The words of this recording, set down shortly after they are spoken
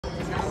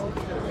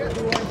No.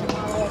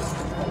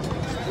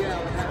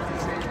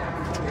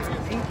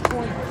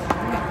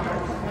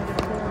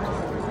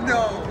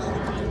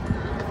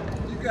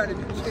 You gotta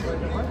be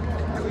kidding me.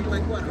 I mean,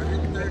 like what,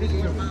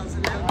 138 miles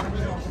an hour?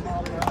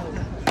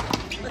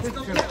 Let's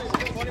go.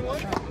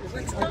 21?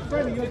 Let's go.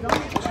 Freddie, you're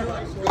done? Sure.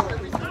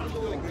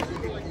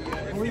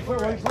 What are you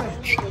playing?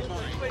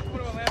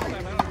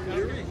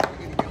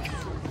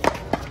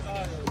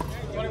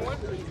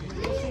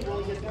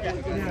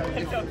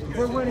 If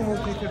we're winning,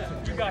 we'll take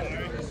 15. You got it.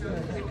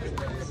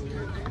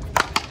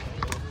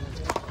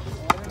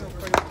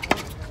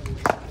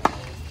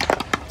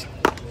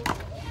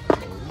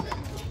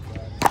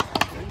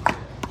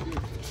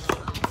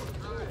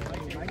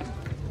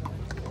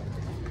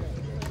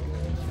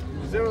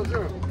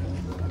 0-0.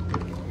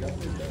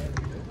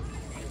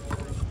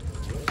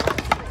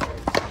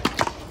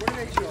 What do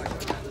they join?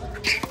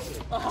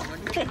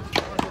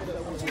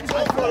 I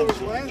thought it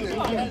was landing.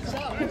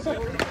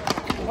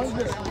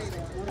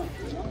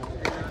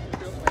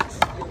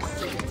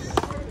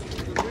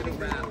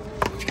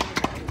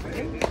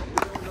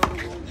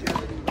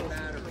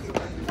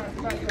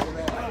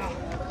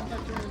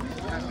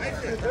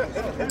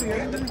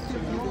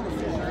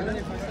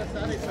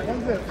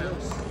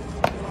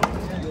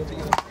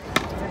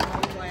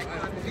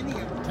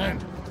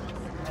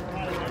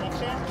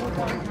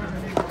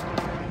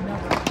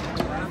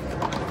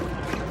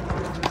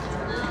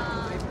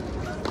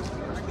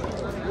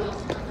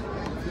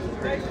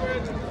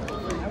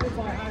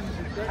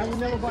 I would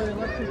never buy an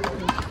electric car.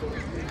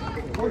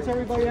 Once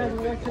everybody has an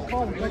electric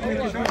car, the government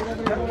can do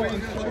whatever they want.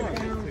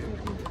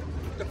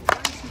 The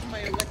price of my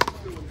electric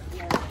bill in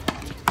Florida,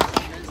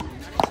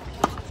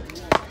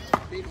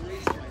 they've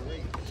raised my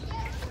rate.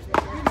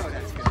 You know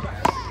that's going to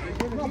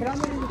happen. No, but I'm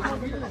not even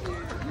talking about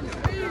that.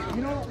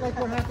 You know, like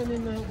what happened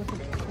in with the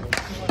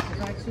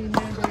vaccine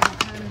mandate in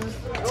Canada?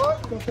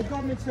 So if the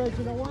government says,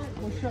 you know what,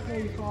 we're shutting all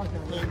your cars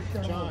down, we're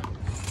shutting them off.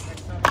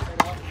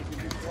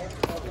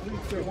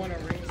 Do you want to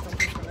arrange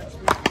something for next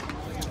week?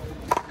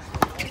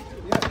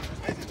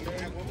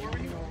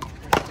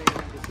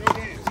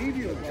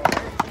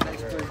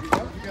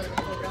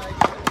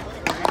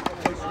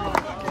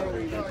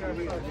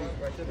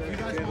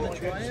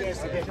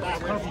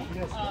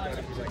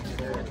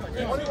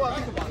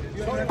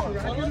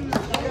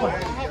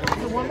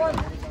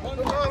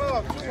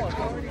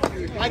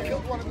 I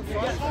killed one of the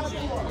front.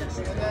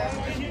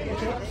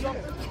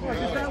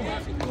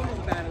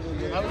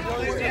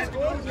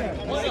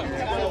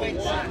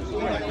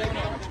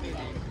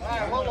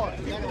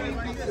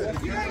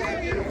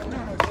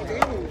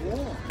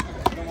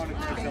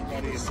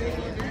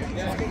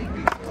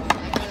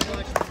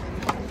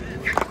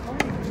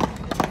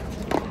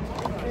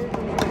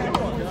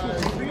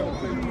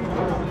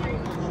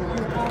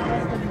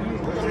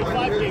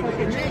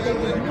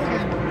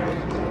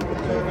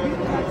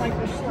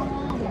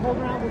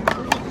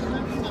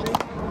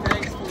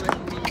 Thanks for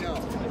letting me know.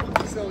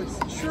 So it's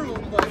true,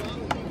 but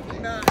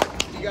not.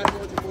 You got to go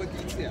into more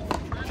detail.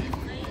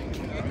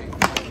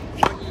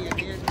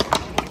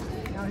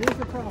 Now here's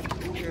the problem.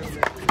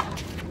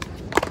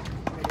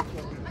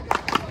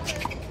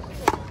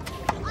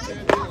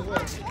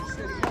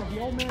 The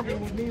old man did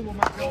with me with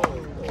my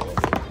daughter.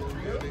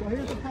 So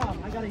here's the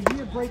problem. I got a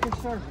year break in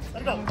service.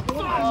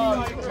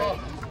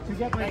 To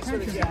get my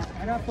pension back,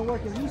 I'd have to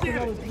work at least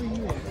another 3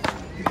 years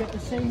to get the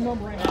same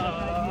number I had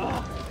that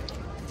year.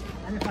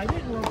 And if I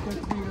didn't work for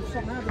 3 years,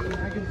 something happened to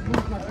me, I could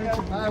lose my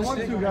pension. I want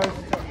to, guys.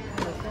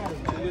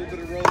 A little bit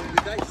of rolling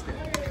the dice there.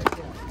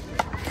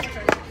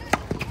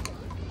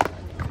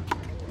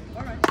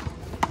 All right.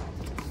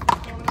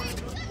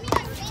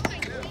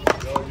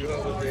 You know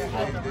what they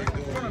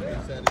doing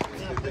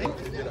they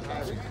did a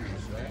high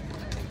increase, right?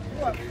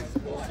 What?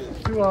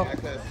 Two up. My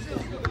class is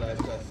supposed to be the last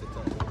class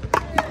September.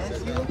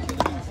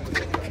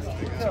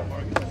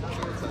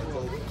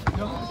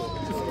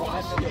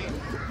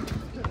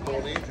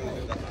 Paul Andrews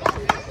in the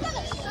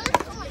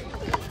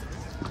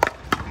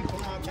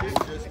it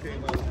just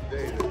came out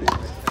today that they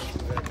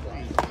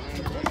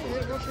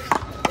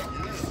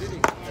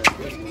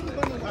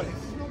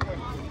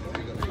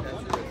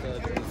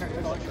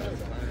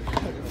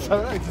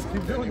All right, just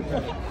keep doing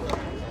that.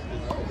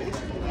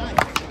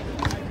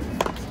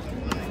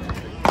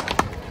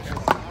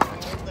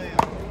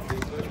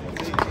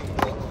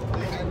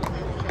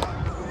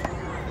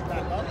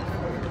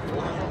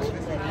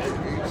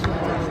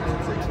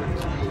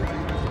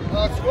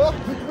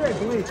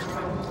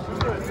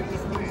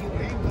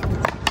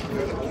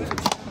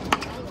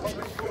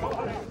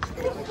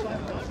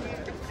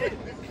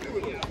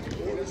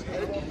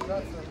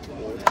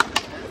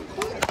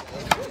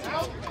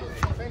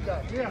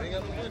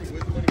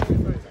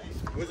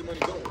 Where's the money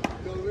going?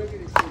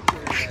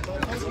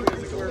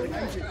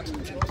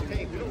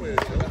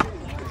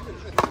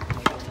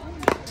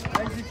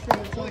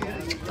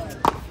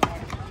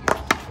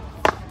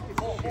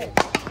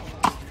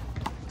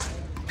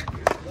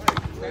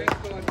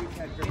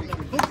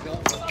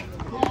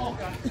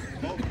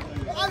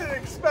 I didn't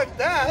expect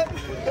that.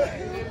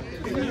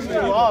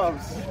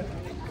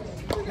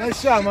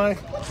 Nice shot, Mike.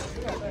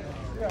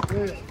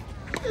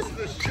 This is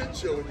a shit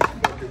show in these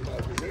fucking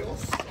markets. They all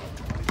suck.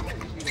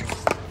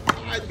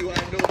 I know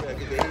that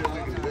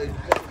because they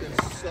fucking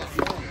suck.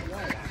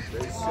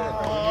 They suck.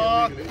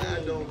 I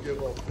don't give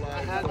a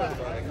flying fuck about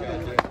a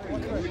goddamn thing.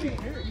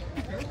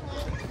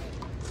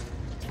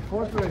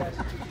 4-3.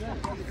 Yes,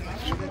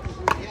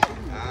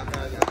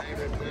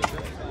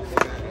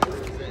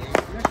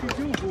 you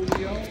do,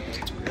 Julio.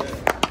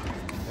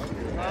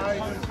 I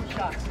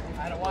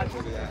had to watch it.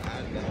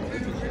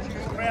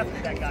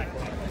 Crafted that guy.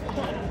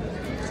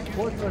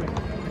 4-3.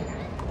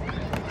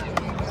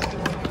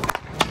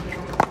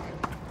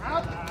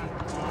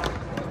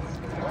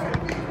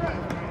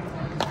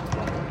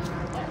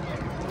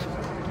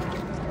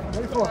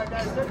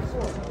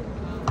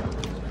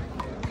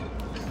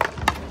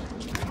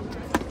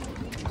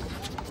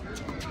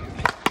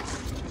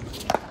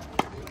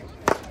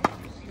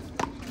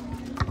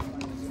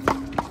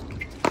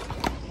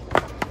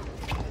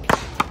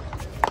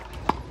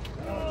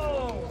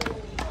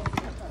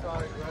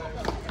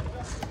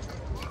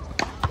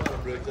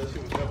 Gregg, that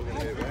shit was never gonna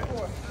hit,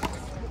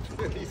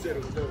 right? He said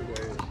it was never gonna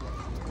hit.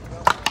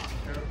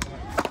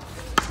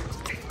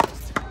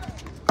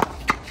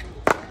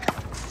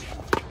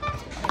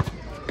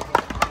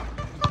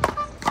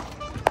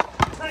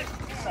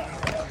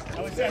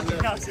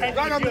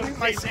 Right underneath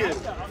my skin.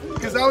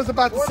 Because I was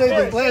about to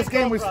say the last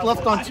game was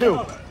left on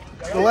 2.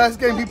 The last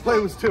game he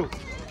played was 2.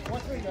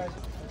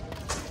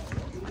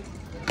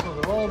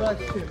 Oh, all that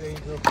shit,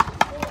 Angel.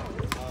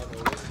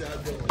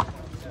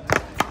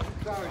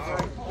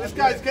 This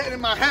guy's getting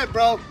in my head,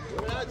 bro.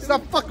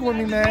 Stop fucking with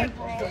me, man.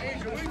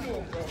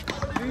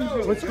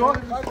 What's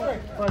going on?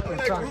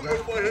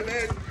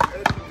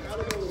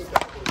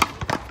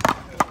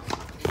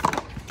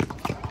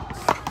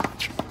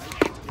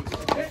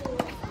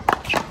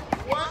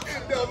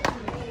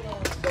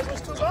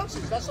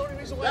 That's the only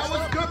reason why That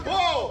was a good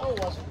ball. No, it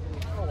wasn't.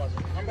 No, it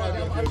wasn't.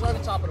 I was on the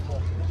top of the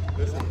ball.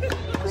 It's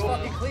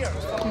fucking clear.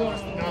 No.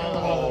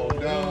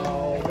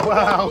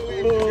 Wow.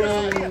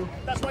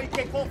 That's why you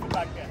can't call from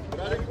back there. But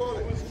I didn't call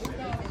it.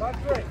 Not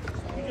great.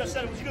 You just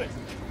said it was good.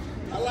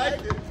 I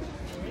liked it.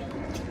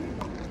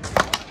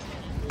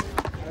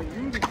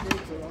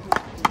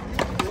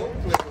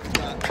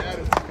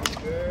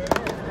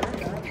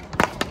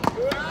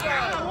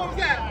 What was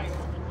that?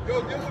 Yo,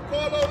 give him a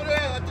call over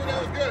there. I think that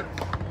was good.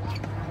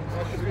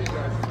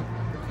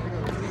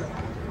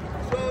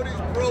 So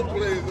these pro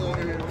players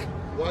over here.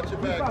 Watch your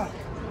back.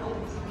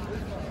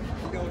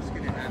 You know what's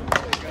going to happen.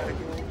 You gotta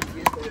go over and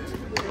get there.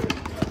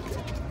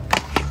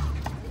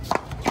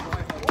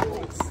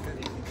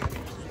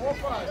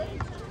 4-5.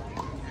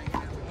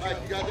 All right,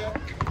 you got that?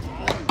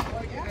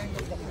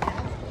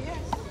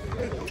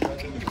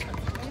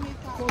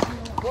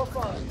 4-5.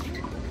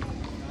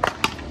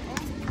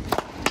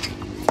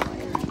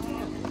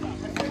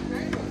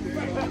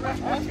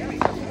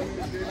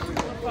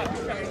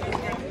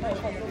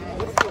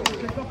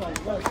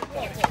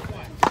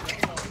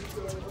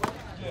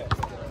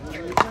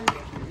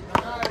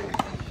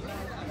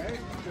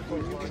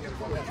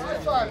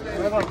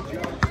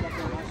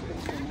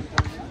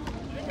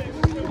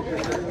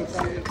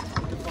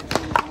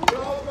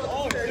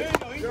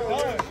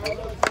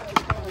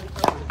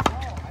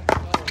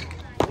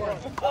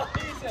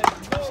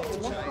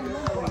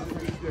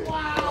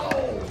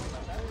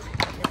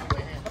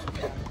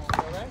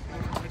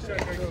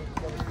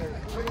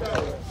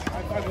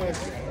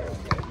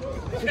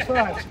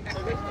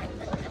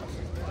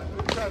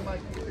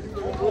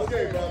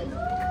 Okay, bro.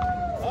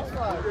 Oh my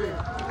God.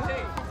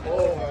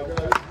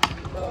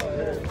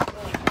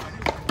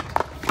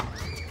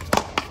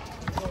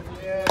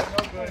 Yeah,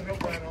 no good. No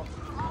bueno.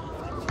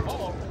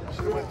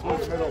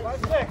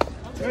 That's it.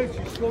 Hey,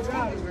 she's still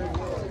down.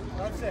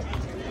 That's it.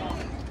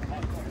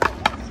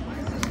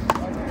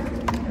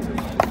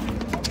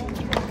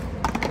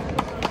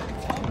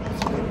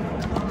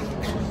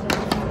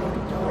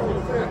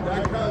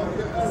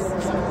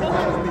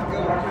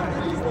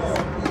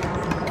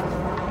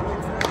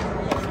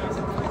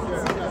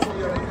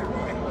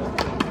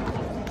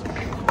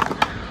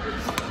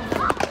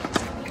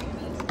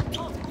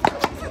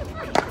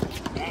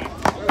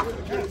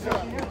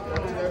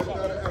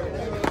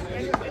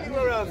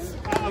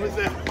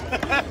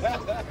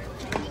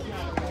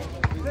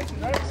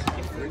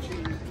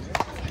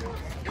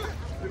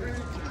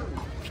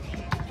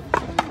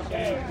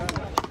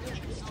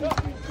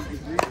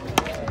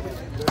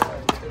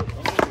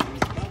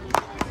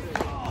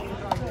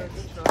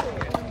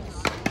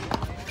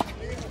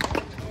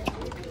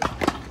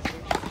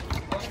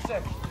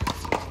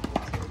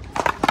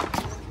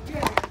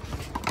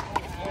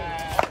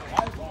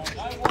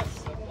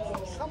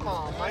 Come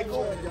on,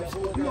 Michael.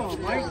 Come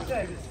on, Mike.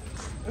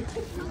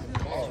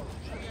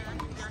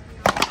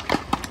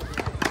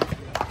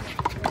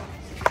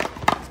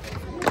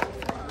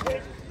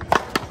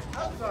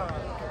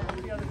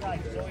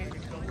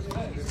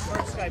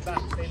 First guy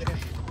back, stayed in.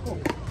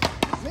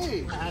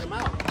 Me. I had him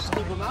out.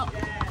 Sneak him out.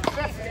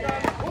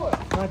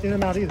 Not getting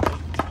him out either.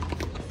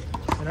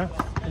 You know?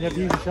 And you have to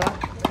use a shot.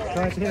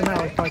 Trying to hit him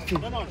out with 5 feet.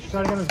 Trying to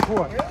get him in the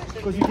court.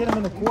 Because you hit him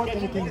in the court,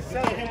 then you can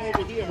set him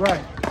over here.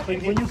 Right. But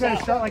when you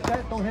get a shot like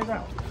that, don't hit it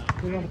out.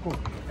 Put it on the court.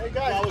 Hey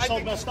guys, I was so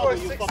messed up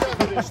when you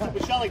fucking did a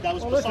stupid shot like that.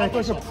 Well, listen, I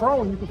thought you're a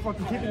pro and you can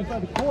fucking kick it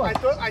inside the court.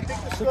 I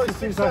think the score is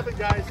 6-7,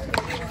 guys.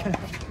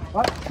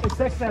 What? It's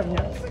 6-7,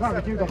 yeah. Come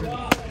on, you go.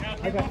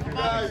 I got you.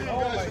 Guys, you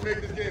guys should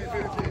make this game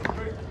 15.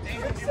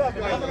 6-7.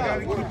 You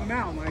gotta keep him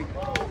out, Mike.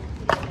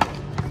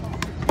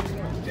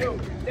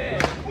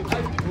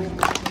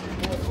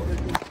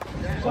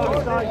 How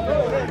does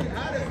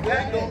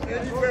that go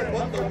anywhere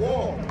but the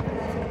wall?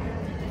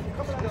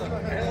 What the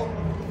hell?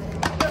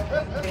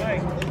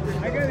 Mike,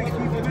 I gotta keep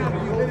him out.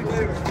 You hit it.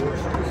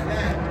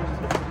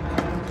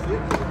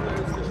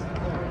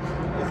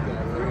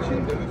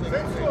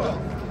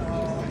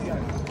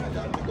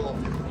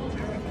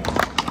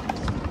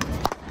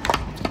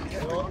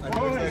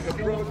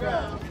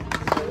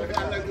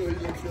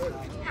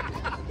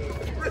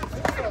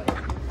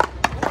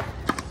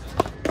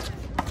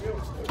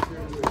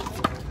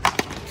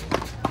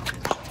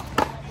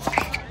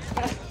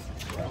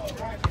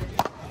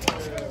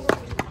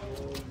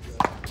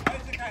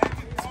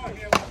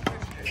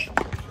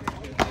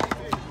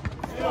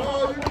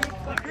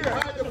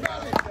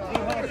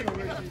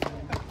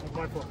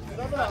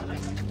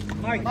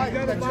 Mike, you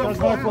gotta box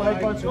him out.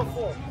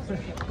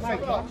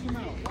 Mike, box him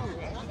out.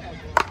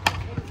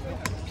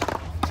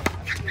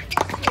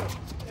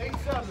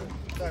 8-7.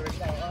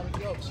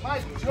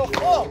 Mike, your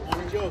fault.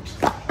 Jokes.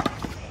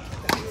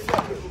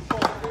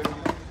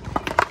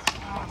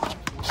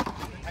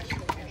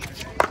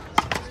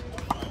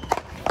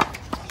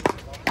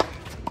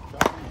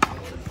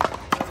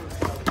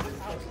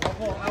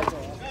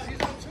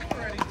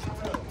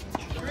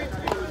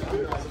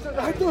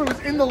 I thought it was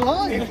in the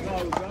line.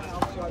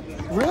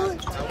 Really?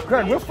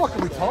 Gregg, we're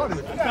fucking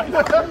retarded.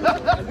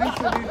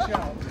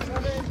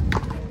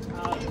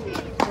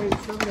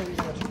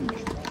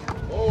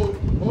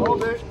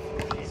 Hold it.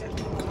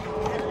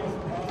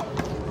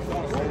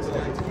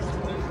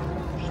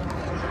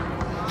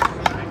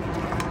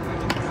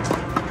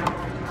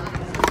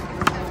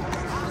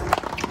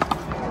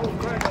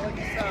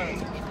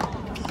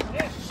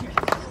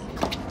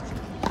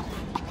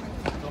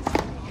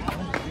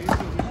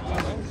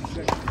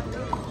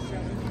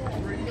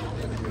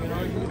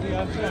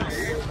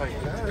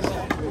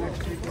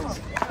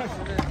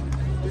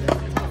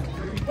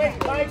 Wait,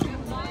 Mike,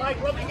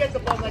 let me get the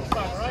ball next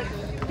time, all right?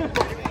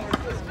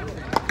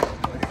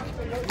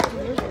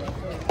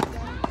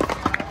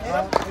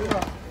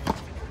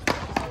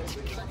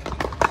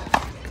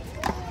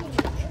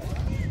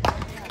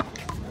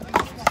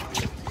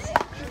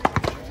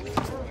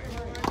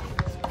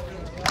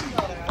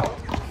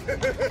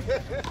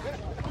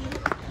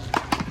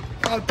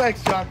 Oh,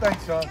 thanks, John.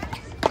 Thanks, John.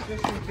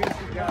 Just in case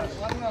you guys.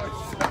 I don't know.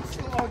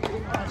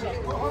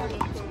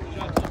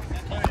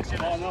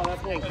 Oh, no,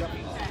 that ball's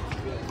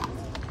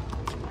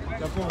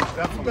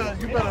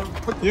you better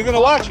put You're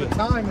gonna watch it.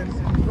 Time and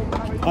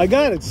I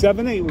got it.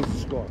 7-8 was the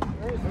score.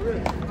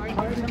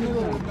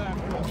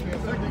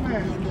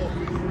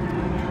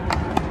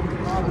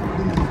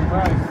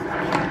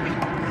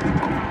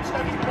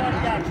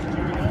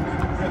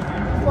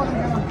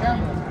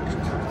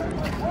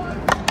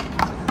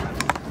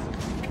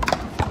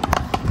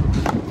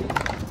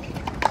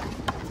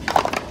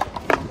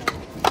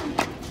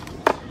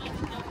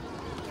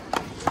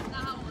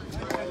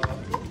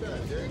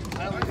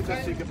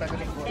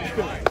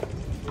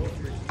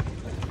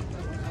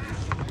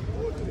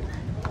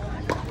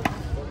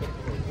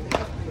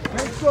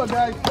 Let's go,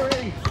 guys.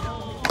 3.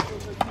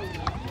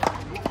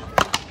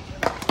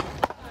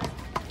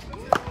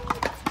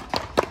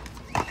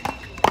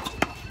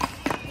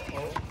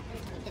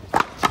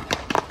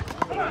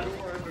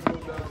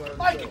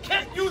 Mike, you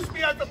can't use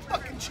me as the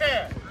fucking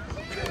chair.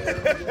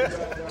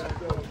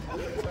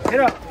 Hit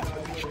up.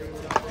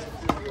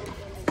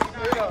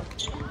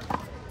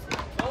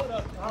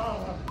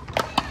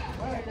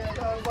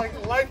 That was like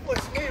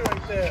lifeless me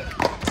right there.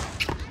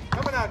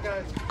 Coming out,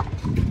 guys.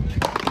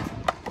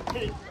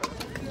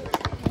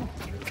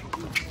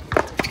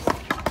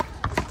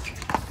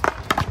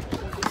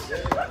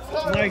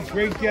 Mike,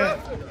 great get.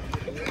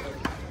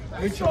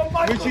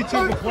 Richie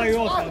took a play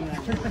off on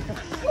that.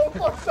 So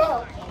fucked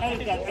up.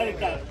 Edit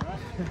that.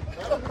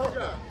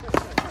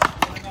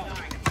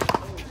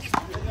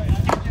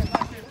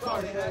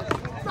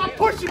 Stop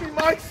pushing me,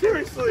 Mike.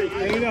 Seriously.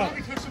 There you go.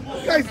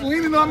 You guys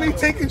leaning on me,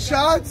 taking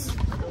shots.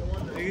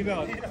 There you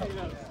go.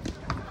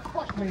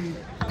 Fuck me.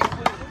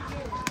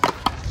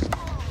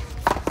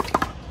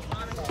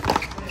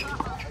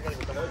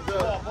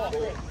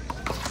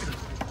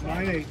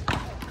 Nine, 8.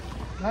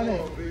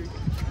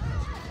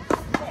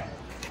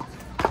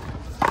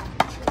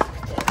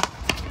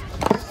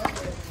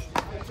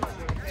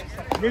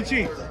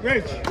 Richie,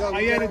 Rich,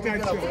 I edit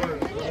that too.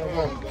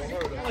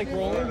 I like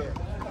rolling.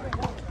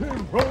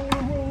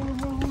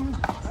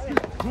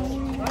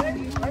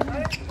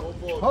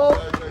 Hold.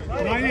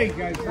 9-8,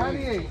 guys.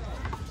 98.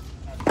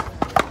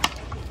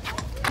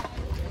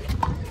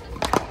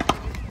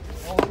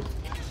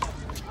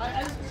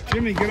 I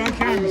Jimmy, get on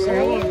camera. Say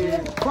hello,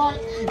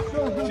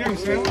 dude. Jimmy,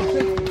 say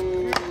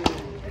hello.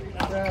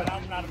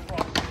 I'm not a pro.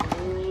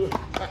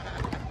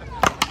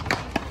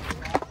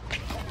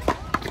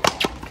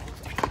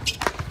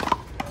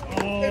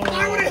 If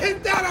I would have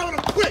hit that, I would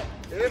have quit.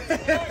 If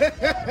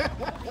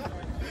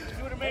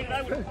you would have made it,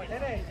 I would have quit. I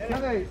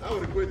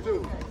would have quit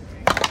too.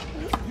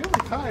 You're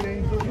retired,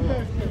 Angel. You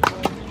better quit.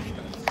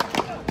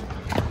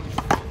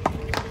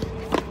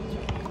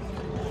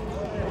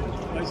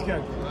 Nice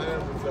catch. I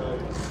am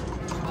retired.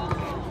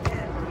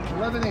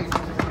 11-8.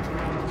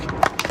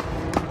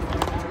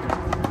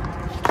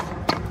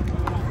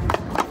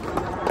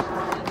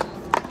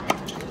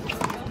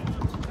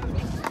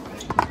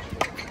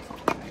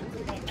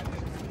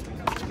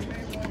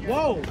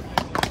 Whoa!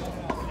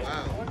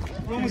 Wow.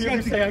 Almost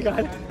got say I got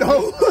it.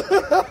 No.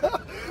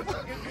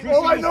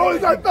 All I know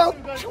is I felt.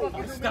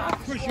 Stop.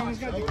 Chris, you almost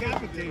got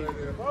decapitated.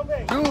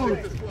 Dude,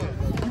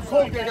 you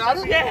folk that got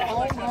it? Yeah.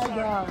 Oh my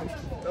God.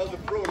 That was a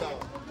pro now.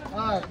 All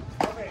right.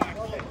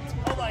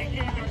 Hold on, you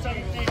gave me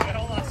 17, but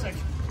hold on a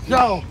second.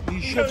 Yo,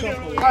 he shook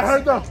up. I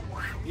heard the.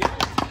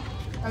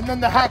 And then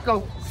the hack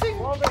go. Sing.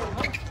 All right,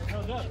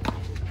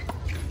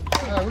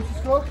 what's the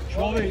score?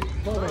 12-8.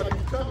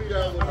 12-8. Tell me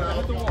that one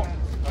now.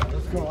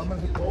 Let's go. I'm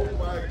gonna hit the Oh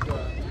my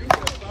God.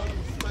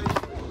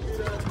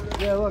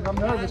 Yeah, look, I'm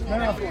nervous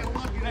now.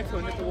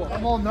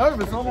 I'm all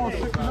nervous. I'm all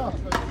shaking up.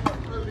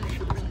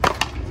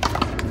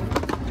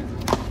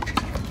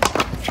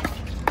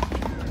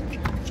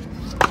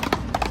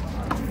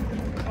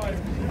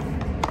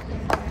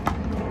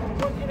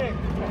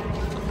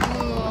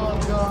 Oh,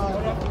 God.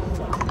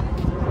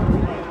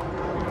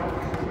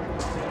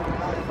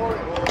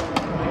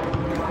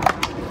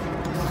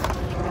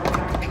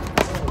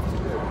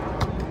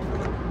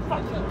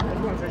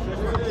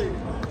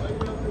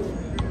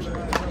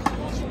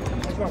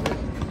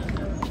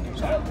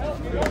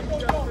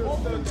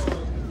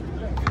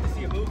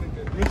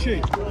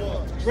 Richie,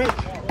 Rich, a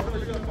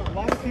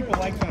lot of people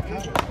like that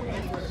paddle.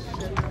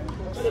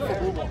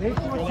 They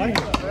like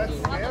it. That's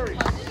scary.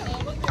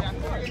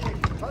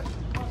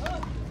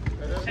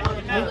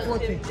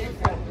 8-14.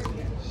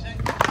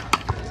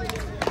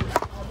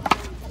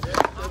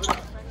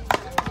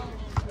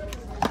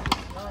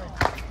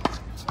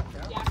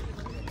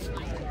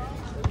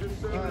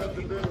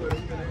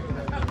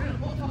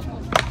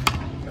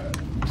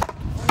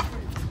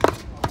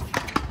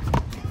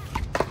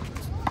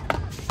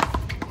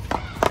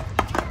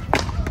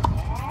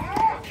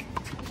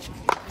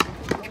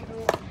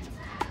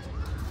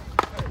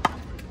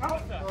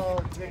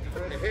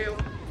 Hell.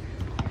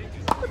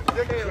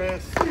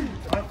 Chris.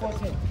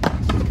 5-14.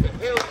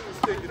 Hell, you was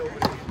taking over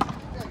there.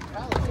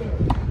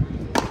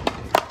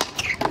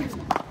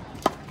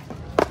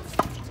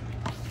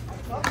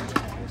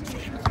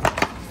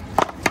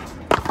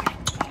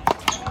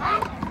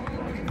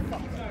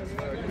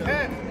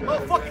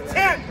 Fucking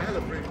 10.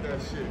 Calibrate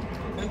that shit.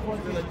 I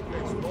feel like you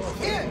play small.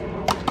 10.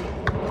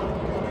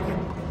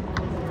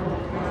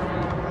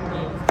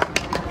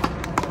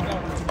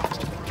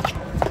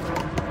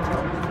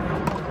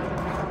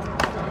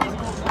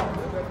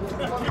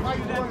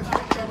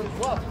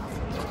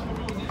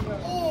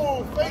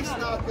 Oh, face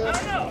knocker.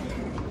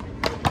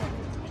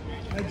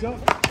 Heads up.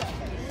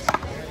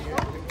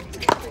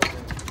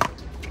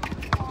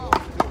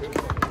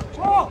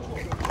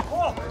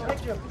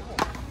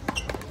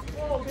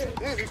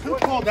 Damn, you could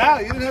have called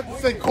out. You didn't have to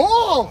say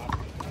call.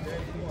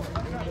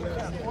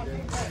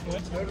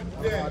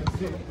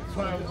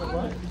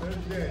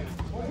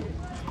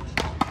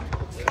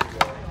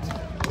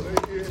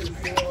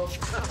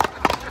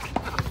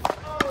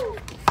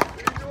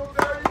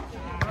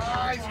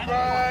 Nice,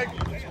 Gregg.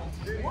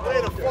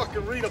 Way to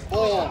fucking read a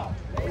ball.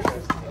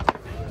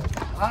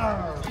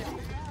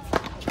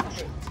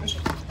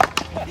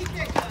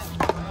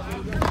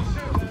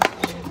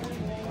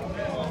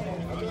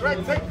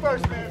 Gregg, take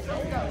first, man.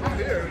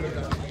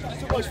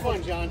 Too much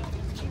fun, John.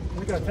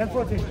 We got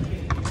 10-14.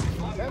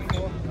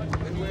 10-4.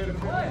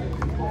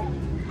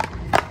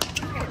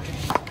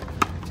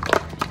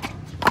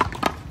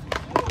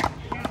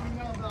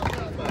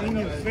 In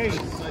your face.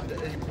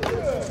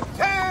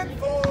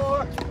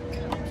 10-4.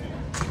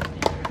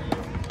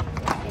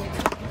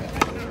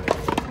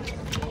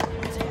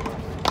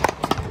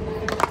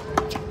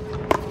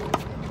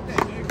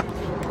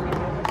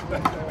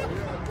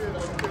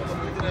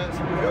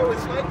 Yo,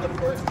 it's like the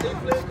first day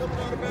player coming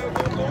out of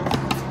Marathon.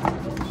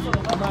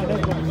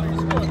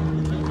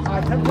 All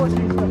right,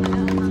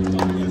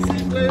 10-14. The C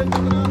player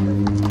coming out.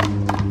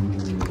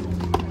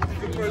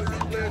 The first C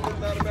player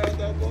coming out of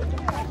Marathon.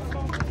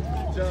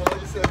 John, why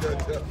you said that,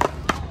 John?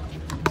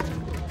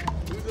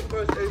 Who's the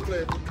first A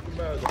player from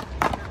Marathon?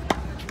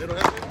 They don't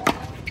have him?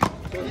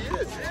 So he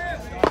is.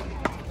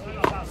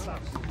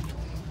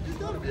 He's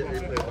got to be an A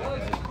player.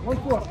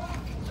 1-4.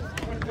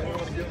 You don't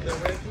want to give him that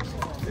ranking?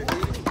 They're 80.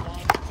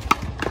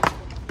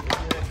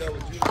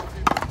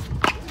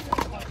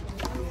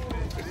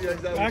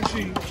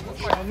 Actually,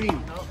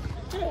 Charlene.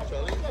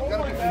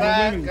 Gotta be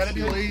fat, Gotta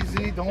be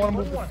lazy, don't want to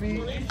move the feet.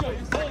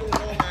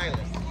 Long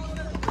Island.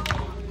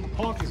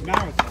 Park is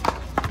marathon.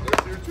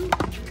 They're here too.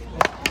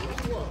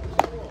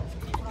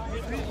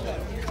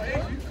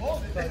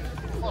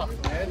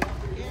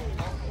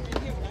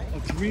 A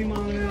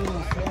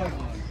 3-mile-an-hour slide.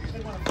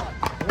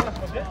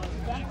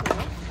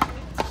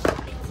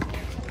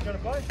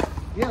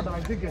 Yeah, but I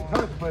did get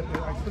touched, but I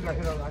still got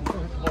hit on. I still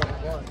hit the ball at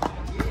one.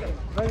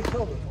 Very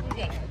silver.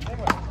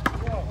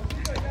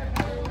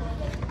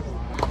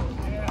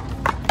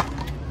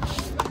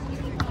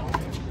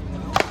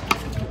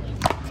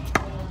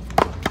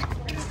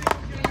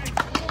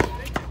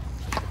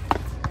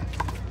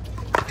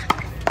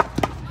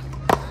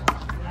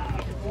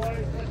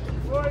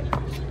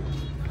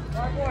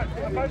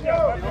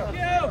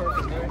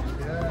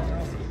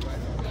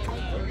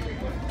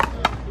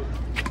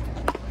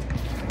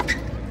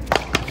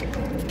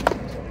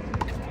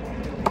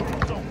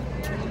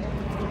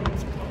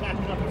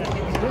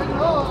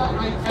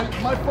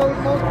 My phone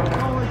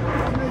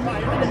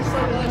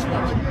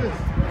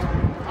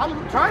I'm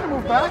trying to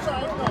move back.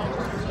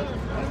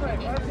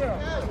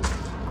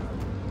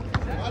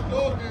 My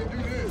dog didn't do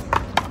this.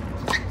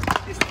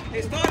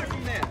 It started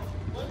from there.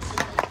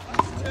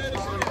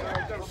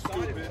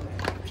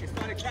 It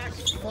started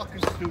cracking.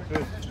 Fucking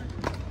stupid.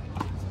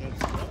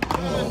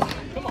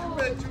 Come on,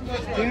 man, too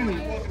much. Danny.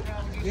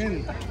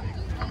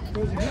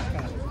 Where's your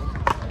haircut?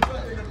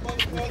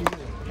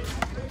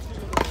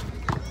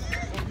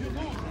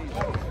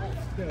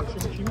 Yeah, that's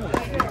what you know.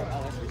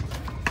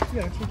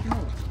 Yeah, that's what you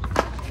know.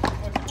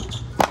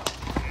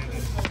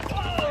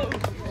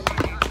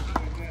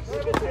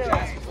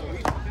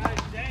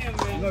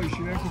 No, you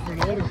should ask him for an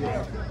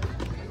autograph.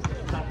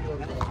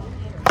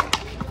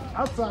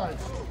 Outside.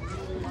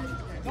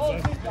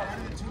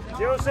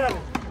 0-7.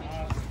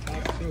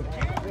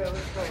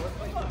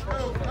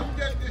 Come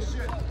get this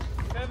shit.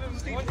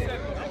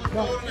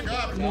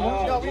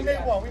 No, we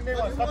made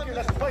one. Stop giving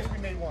us twice. We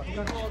made one.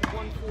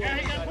 Yeah,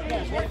 he got put in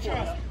his right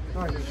shot.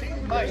 All right.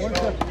 1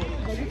 second.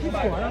 No, you keep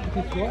score. I have to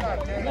keep score.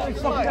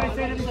 Some guys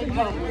say anything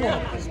about it.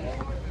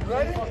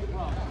 Ready?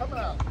 Coming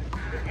out.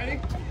 Ready?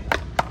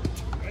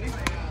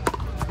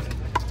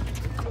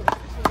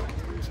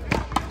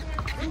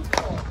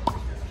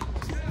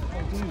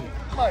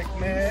 Mike,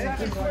 man.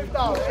 $2,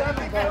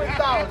 everybody.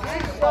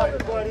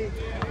 $2, buddy.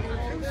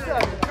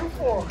 2-7,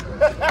 2-4.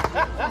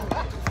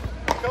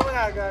 Coming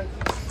out, guys.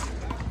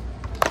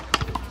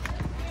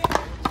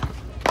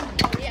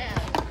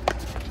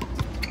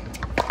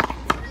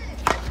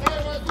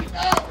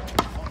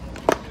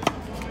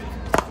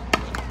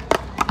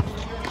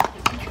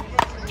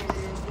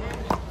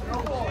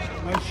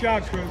 Nice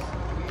shot, Chris.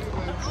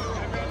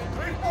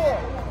 3-4.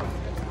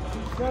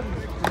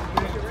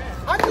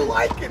 How do you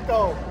like it,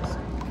 though?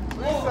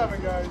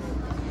 3-7, guys.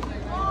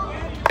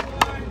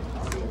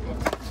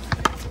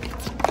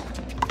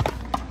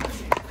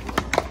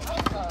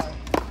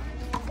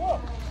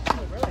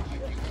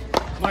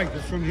 Mike,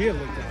 it's from here,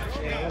 look out.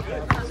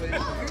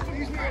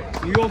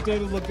 You all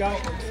did look out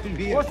from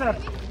here. What's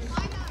that?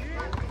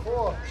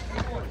 4.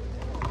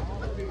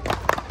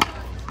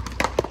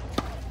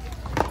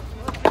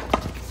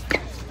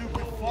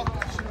 Stupid fuck.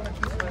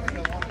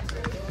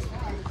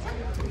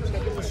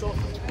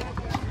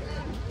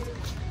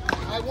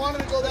 I wanted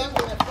to go that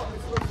way. I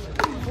fucking switched it.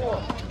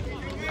 4.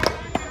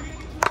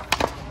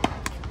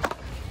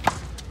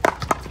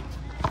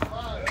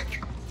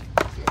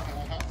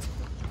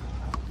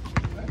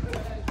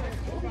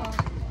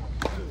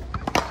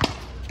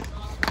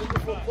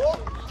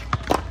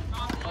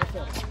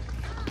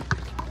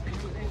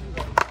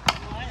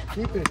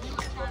 Keep it.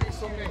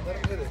 So many. Let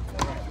him hit it.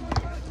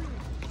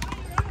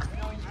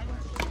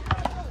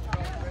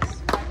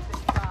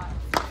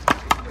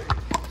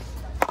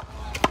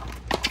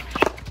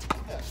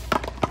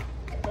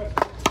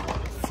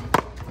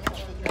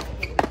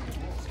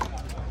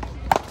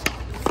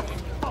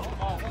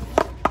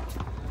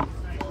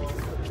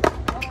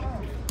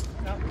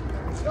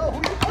 Yo, who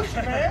you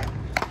pushing, man?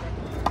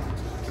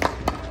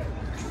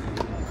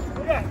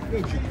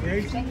 Dude, you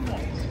crazy?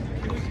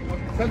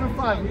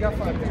 7-5. We got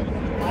 5.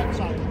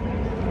 Outside.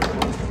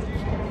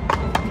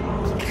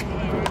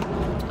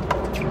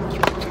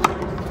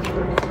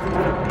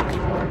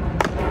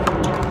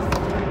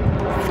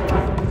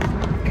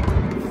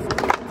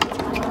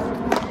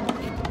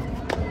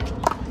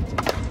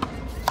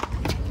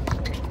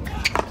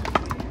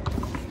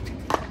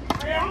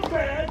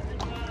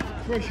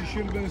 Chris, you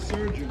should have been a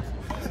surgeon.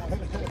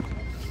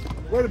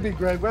 Way to be,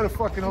 Greg. Way to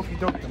fucking okey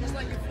doke them. Just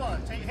like it's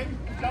fun. Take him,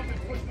 jump,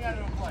 and push me out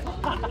of the play.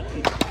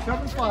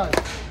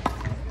 7-5.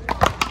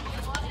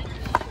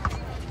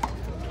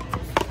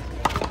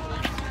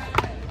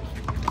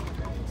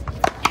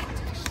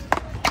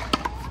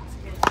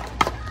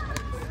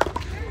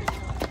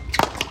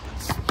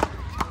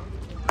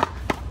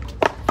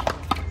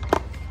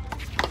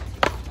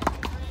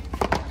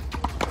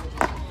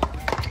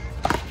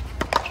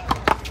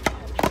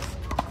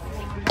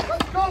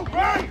 Let's go,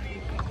 Gregg!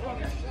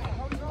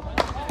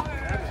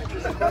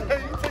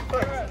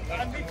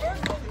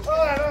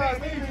 All right,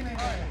 me.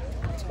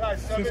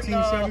 Guys, 15,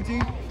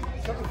 17?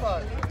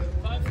 7-5.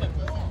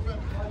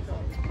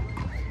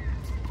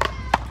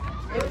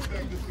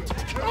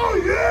 Oh,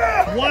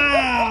 yeah!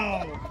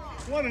 Wow!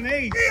 What an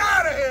ace. Get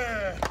out of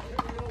here!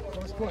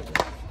 That's good.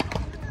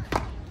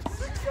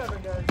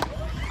 6-7, guys.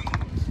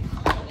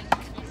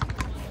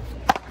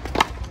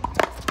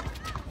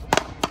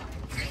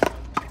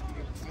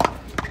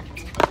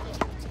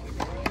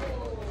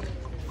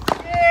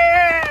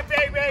 Yeah,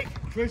 baby!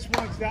 Chris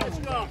wants that Let's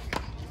one. go.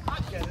 I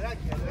get it.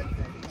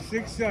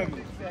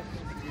 6-7.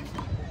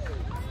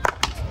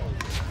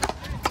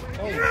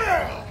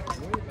 Yeah!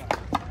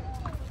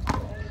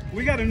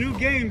 We got a new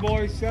game,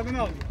 boys.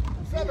 7-up.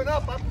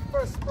 7-up. I'm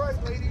first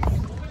Sprite, ladies.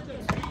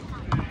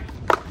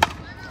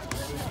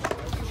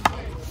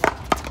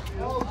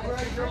 Oh,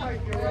 Greg, you're my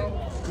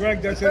hero.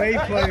 Greg, that's an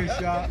 8-player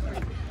shot.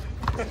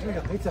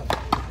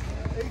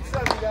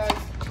 8-7, guys.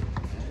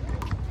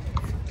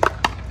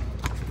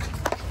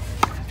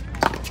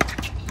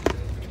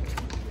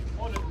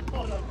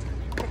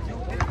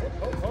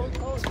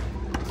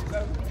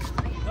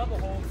 Double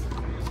hold.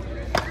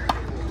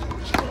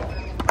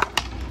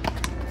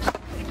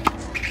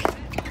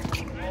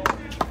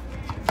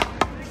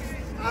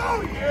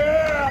 Oh,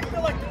 yeah! I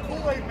feel like the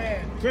Kool-Aid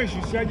man. Chris,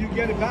 you said you'd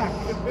get it back.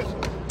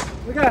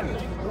 We got it.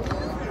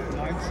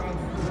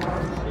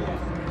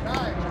 9-7.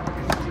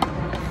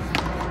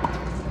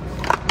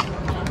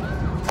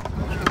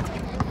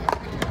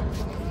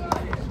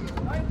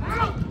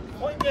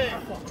 Point game.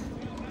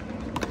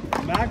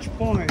 Match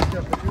point.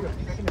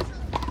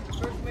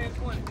 First man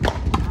point.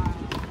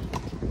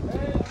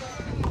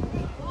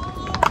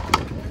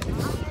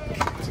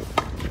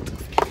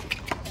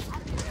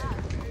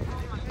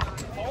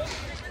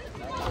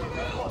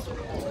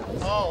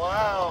 Oh,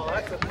 wow.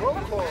 That's a pro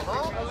call,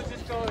 huh? I was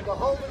just going the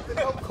hold it to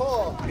no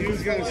call. He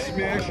was going to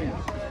smash him.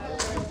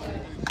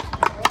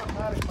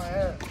 Automatic my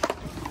ass.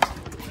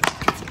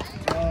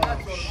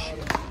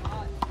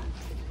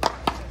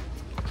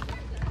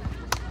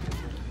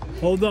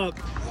 Hold up.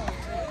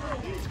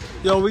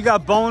 Yo, we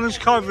got bonus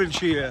coverage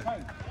here.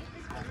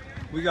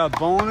 We got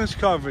bonus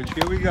coverage.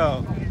 Here we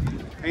go.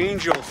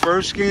 Angel,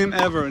 first game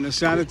ever in the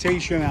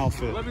sanitation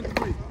outfit.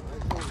 11-3.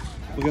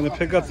 We're going to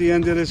pick up the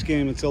end of this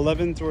game. It's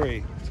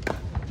 11-3.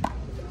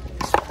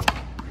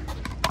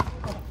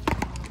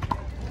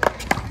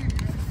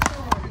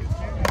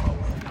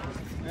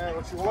 Yeah,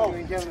 what you want? We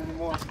ain't getting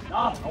anymore.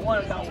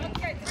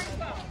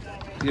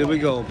 Here we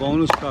go.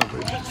 Bonus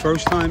coverage.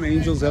 First time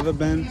Angel's ever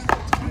been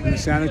in a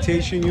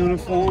sanitation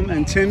uniform.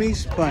 And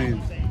Timmy's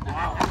playing.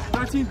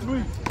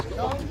 13-3.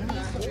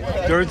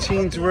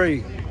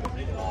 13-3.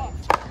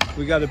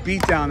 We got a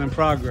beatdown in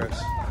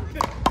progress.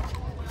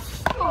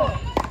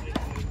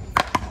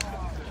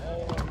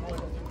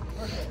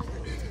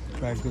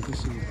 Craig, good to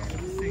see you.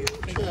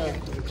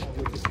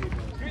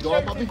 Go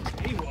up, puppy.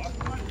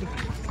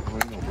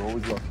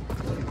 Always lucky.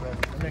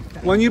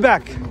 When you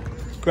back,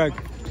 Greg?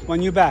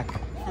 When you back?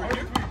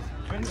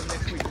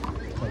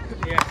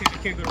 Yeah, I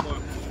can't go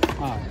tomorrow.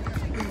 Ah,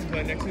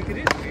 But next week it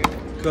is.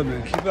 good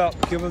man. Keep up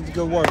the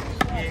good work.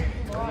 Yeah.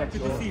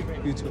 Good to see you,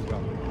 man. You too, bro.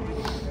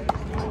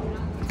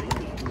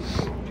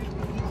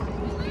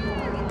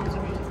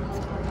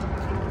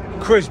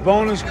 Chris,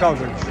 bonus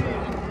coverage.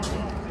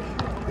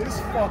 This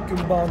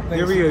fucking bum thing.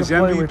 Here he is,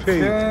 MVP.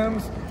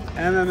 Tim's,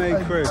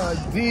 MMA Chris.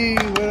 D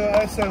with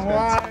a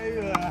SNY,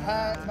 with a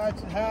hat,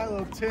 matching hat,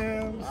 little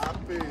Tim's.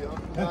 Happy.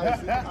 Nice.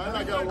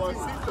 I got one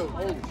seat though.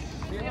 Oh,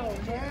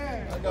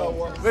 Man. I got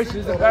one. Rich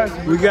is the best.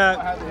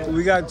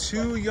 We got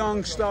two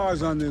young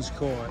stars on this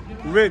court.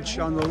 Rich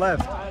on the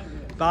left,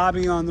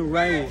 Bobby on the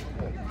right.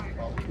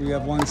 We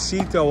have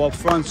Juancito up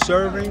front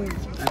serving,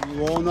 and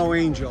you all know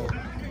Angel.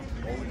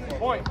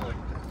 Point.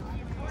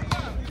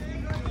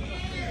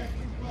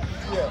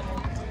 Yeah.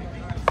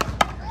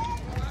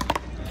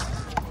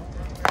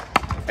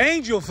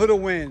 Angel for the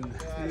win.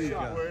 There you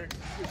go.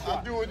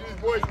 I do what these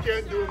boys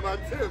can't do with my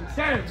Timbs.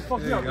 Damn, fuck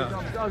There you you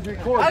up. go. I was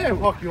recording. I didn't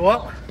fuck you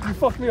up. You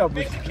fucked me up,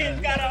 bitch.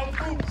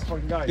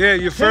 Fucking guy. Yeah,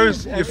 your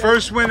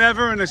first win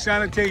ever in a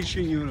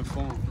sanitation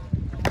uniform.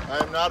 I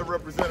am not a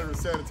representative of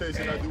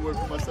sanitation. I do work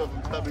for myself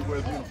and probably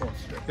wear the uniform.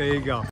 There you go.